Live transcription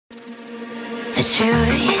The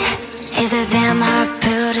truth is a damn hard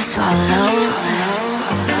pill to swallow.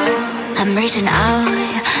 I'm reaching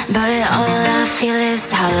out, but all I feel is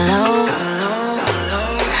hollow.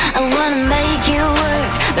 I wanna make you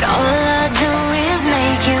work, but all I do is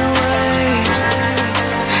make you worse.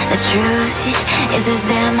 The truth is a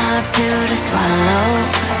damn hard pill to swallow.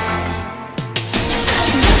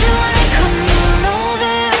 Don't you wanna come on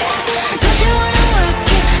over? Don't you wanna work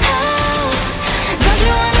it out? Don't you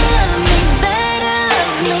wanna love me better,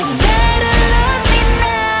 love me better, love me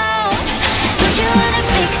now? Don't you wanna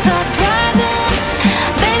fix our problems?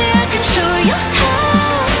 Baby, I can show you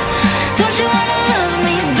how. Don't you wanna love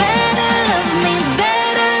me better, love me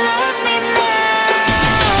better, love me now?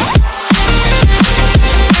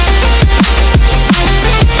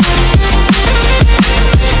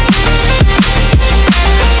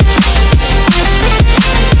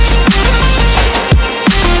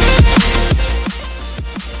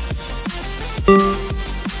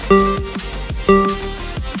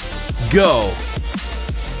 Go.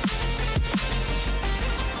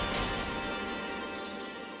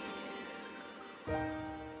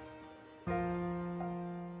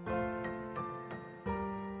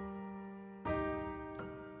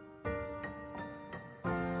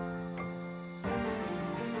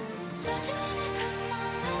 Don't you wanna come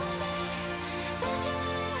on over? Don't you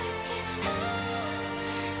wanna work it out?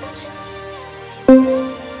 Don't you wanna love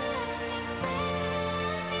me better,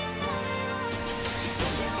 love me better, love me now?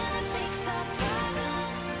 Don't you wanna fix our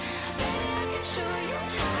problems? Baby, I can show you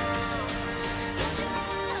how. Don't you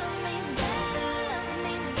wanna love me better, love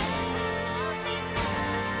me better, love me now?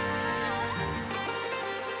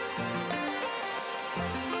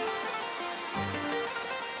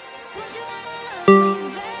 Don't you wanna love me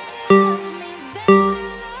better, love me better,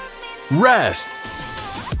 love me now? Rest.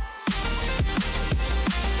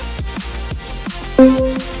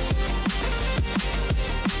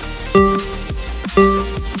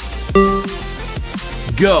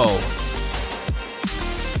 Go.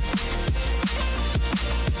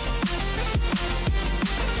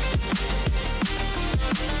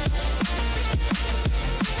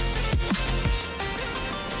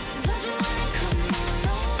 Don't you wanna come on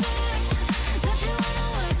over? Don't you wanna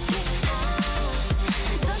work it out?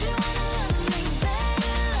 Don't you wanna love me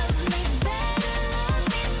better, love me better, love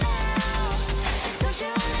me now? Don't you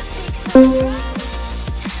wanna fix our problems?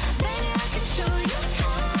 Baby, I can show you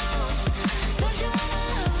how. Don't you wanna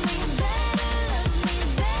love me better, love me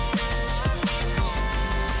better, love me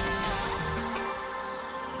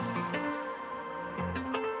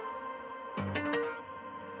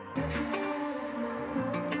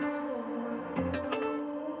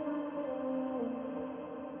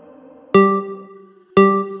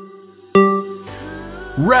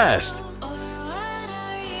Rest. Or what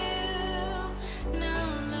are you now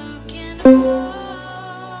looking for?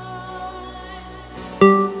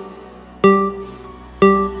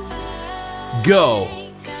 Go.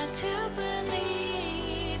 I got to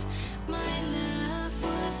believe my love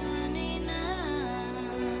wasn't enough.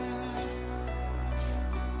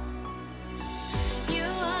 You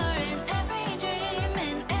are in every dream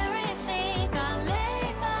and everything I lay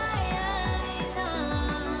my eyes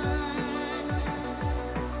on.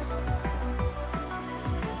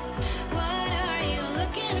 What are you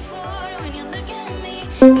looking for when you look at me?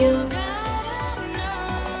 You gotta know.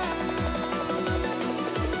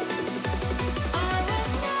 I was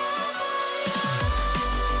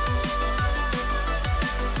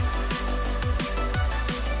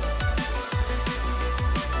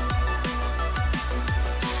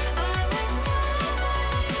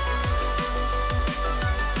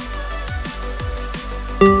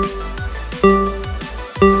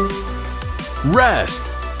Rest.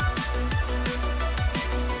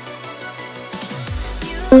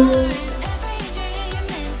 You are in every dream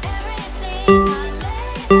and everything I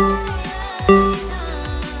lay my eyes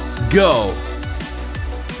on. Go.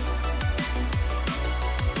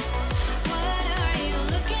 What are you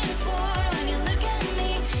looking for when you look at me?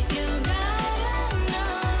 You gotta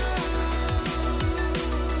know.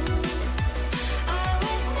 I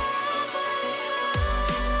was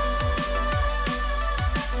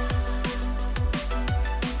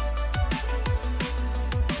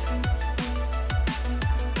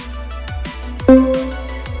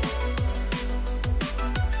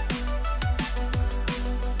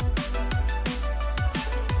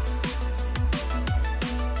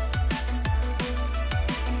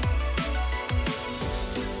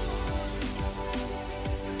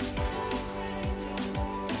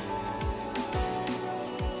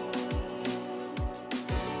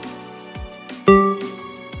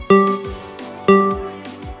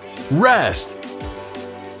Rest.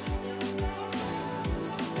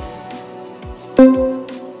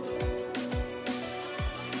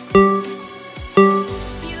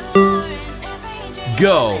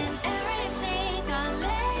 Go. Everything I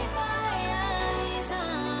lay my eyes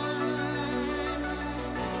on.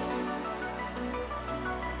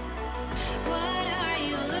 What are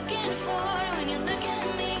you looking for when you look at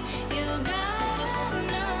me? You gotta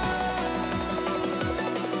know.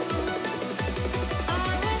 I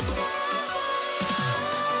was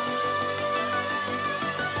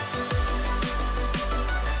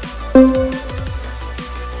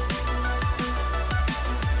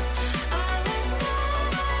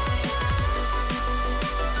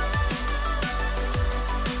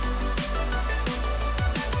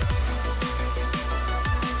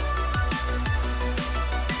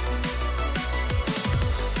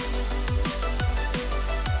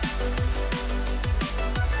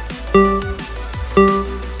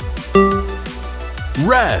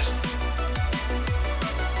Rest.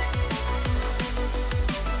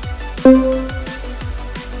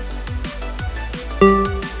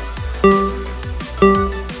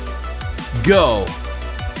 Go.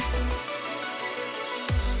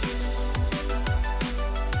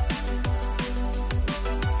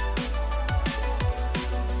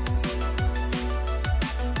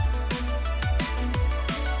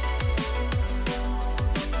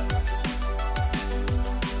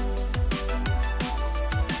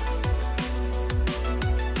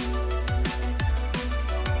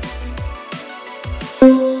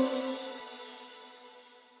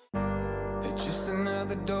 It's just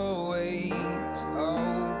another doorway to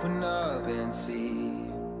open up and see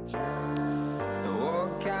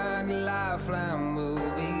what kind of lifeline will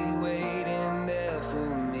be waiting there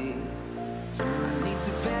for me. I need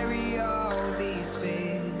to bury all these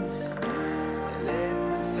fears and let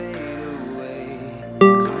them fade away.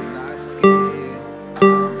 I'm not scared,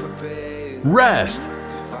 I'm prepared Rest. to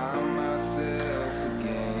find myself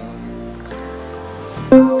again.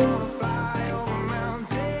 I wanna fly over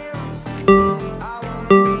mountains, I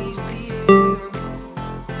wanna reach the end.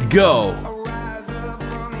 Go. I'll rise up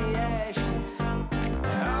from the ashes, and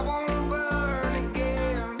I won't burn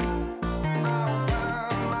again. I'll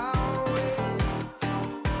find my way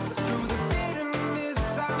through the bitterness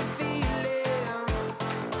I'm feeling.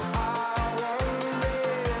 I won't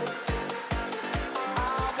rest, I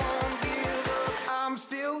won't give up, I'm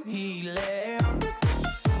still healing.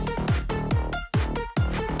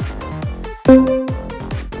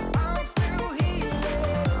 I'm still healing.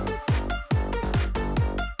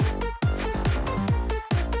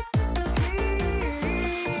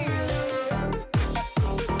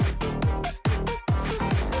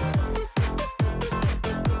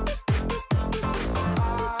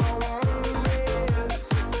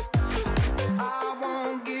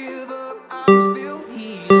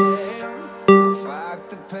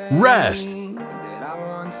 Rest. That I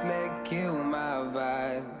once let kill my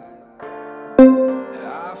vibe.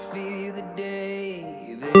 I fear the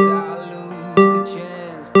day that I lose the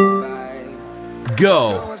chance to fight.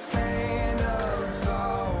 Go. So I stand up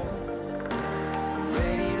tall,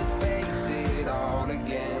 ready to face it all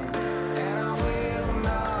again. And I will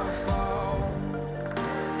not fall,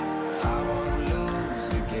 I won't lose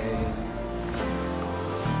again.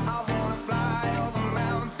 I wanna fly over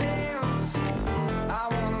mountains, I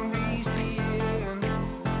wanna reach the end.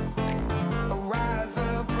 I'll rise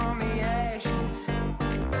up from the ashes,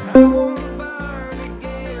 I won't burn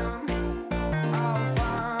again. I'll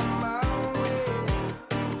find my way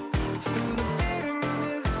through the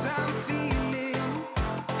bitterness I'm feeling.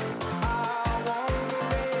 I won't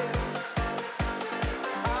rest,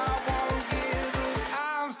 I won't give up,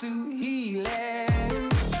 I'm still healing.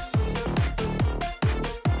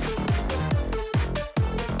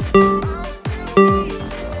 I'm still healing.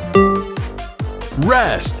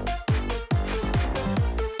 Rest.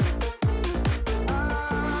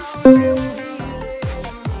 I'm still healing.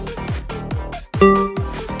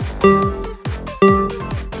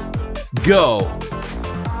 Go.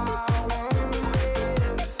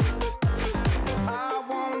 I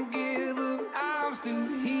won't give up, I'm still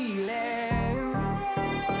healing.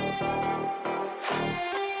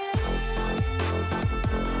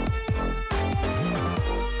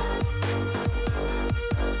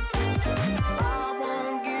 I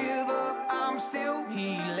won't give up, I'm still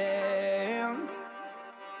healing.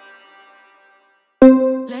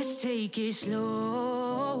 Let's take it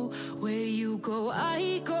slow. Where you go,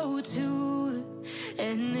 I go too.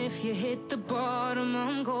 And if you hit the bottom,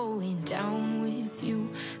 I'm going down with you.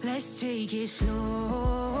 Let's take it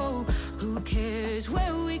slow. Who cares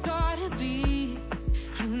where we gotta be?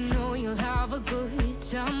 You know you'll have a good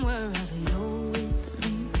time wherever you're with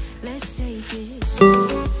me. Let's take it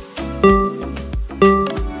slow.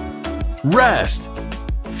 Rest.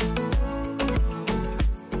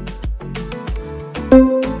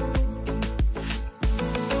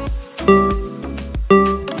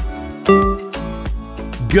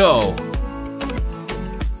 Go!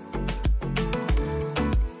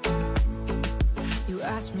 You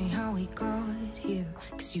ask me how we got here,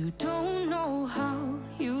 'cause you don't know how.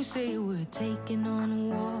 You say we're taking on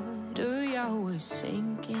water, yeah, we're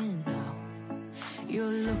sinking now.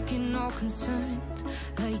 You're looking all concerned,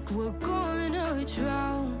 like we're gonna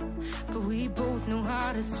drown. But we both know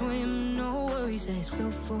how to swim, no worries, let's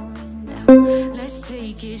flow for now. Let's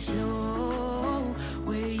take it slow,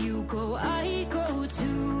 where you go, I go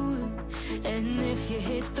too. And if you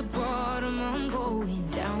hit the bottom, I'm going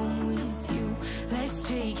down with you. Let's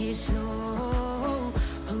take it slow,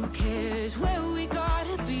 who cares where we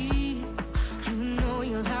gotta be? You know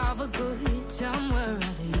you'll have a good time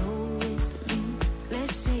wherever you're with me.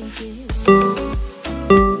 Let's take it slow.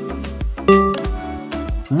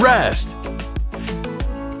 Rest!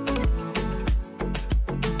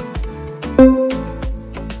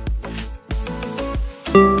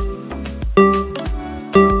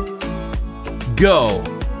 Go!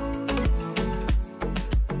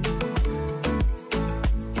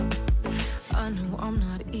 I know I'm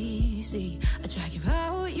not easy, I drag you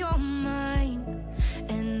out your mind.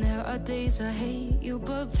 And there are days I hate you,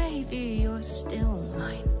 but baby, you're still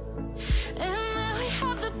mine. And then we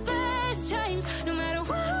have the best times, no matter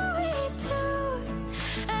what we do.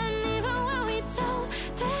 And even when we don't,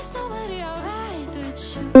 there's nobody I'd rather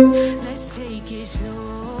choose. Let's take it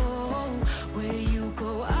slow, where you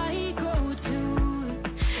go, I go too.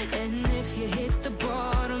 And if you hit the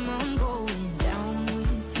bottom, I'm going down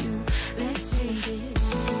with you. Let's take it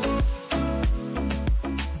slow.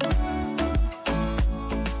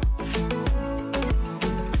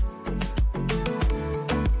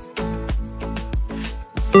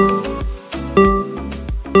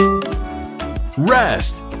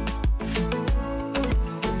 Rest!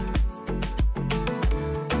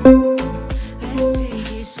 Let's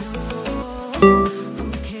take it slow.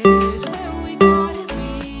 Who cares where we gotta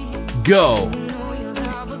be? Go! You know you'll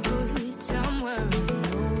have a good time wherever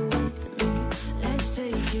you're with me. Let's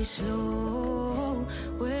take it slow.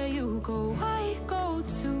 Where you go, I go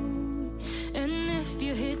too. And if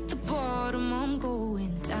you hit the bottom, I'm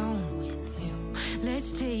going down with you.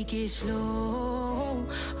 Let's take it slow.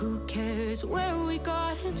 Who cares where we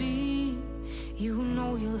gotta be? You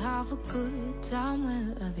know you'll have a good time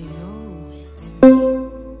wherever you're with me.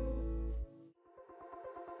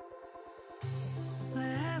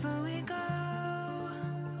 Wherever we go,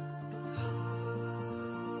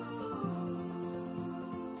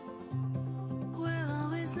 we'll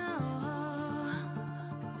always know.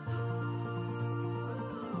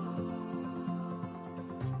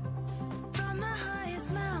 From the highest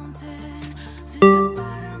mountain to the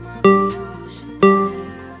bottom of the ocean.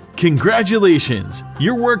 Congratulations!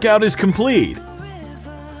 Your workout is complete!